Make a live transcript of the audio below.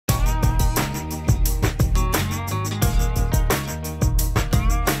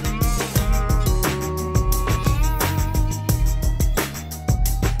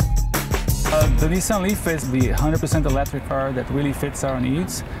The Nissan LEAF is the 100% electric car that really fits our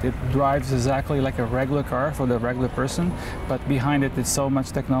needs. It drives exactly like a regular car for the regular person, but behind it is so much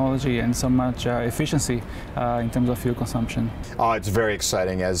technology and so much efficiency in terms of fuel consumption. It's very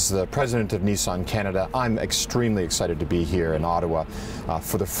exciting. As the president of Nissan Canada, I'm extremely excited to be here in Ottawa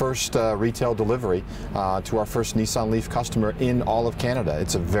for the first retail delivery to our first Nissan LEAF customer in all of Canada.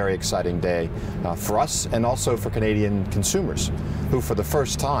 It's a very exciting day for us and also for Canadian consumers who for the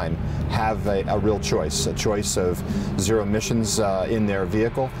first time have a real choice, a choice of zero emissions in their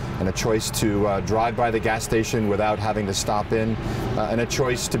vehicle and a choice to drive by the gas station without having to stop in and a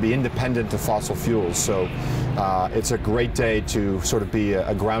choice to be independent of fossil fuels. So it's a great day to sort of be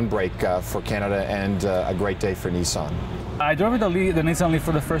a groundbreak for Canada and a great day for Nissan. I drove the Nissan LEAF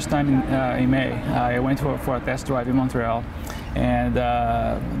for the first time in May. I went for a test drive in Montreal, and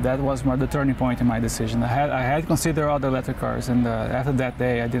that was the turning point in my decision. I had considered other electric cars, and after that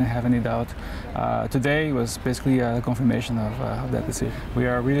day I didn't have any doubt. Today was basically a confirmation of that decision. We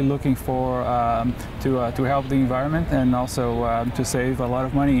are really looking for to help the environment and also to save a lot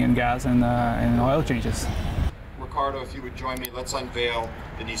of money in gas and oil changes. Ricardo, if you would join me, let's unveil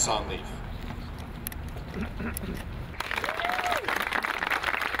the Nissan LEAF.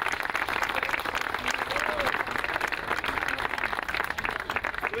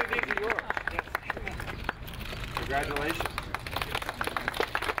 Congratulations.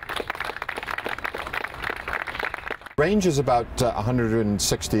 Range is about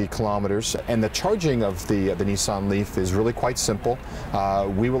 160 kilometers, and the charging of the Nissan LEAF is really quite simple.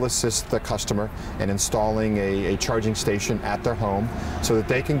 We will assist the customer in installing a charging station at their home so that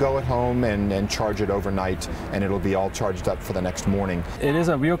they can go at home and charge it overnight, and it'll be all charged up for the next morning. It is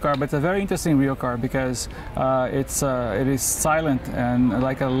a real car, but it's a very interesting real car because it is silent and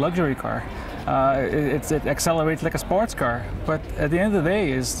like a luxury car. It accelerates like a sports car, but at the end of the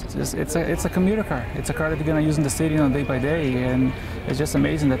day, it's a commuter car. It's a car that you're going to use in the city on a day by day, and it's just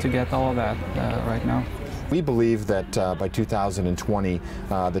amazing that you get all of that right now. We believe that by 2020,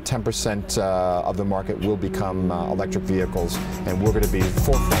 the 10% of the market will become electric vehicles, and we're going to be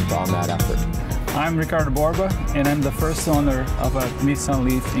forefront on that effort. I'm Ricardo Borba, and I'm the first owner of a Nissan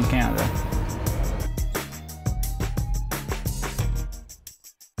LEAF in Canada.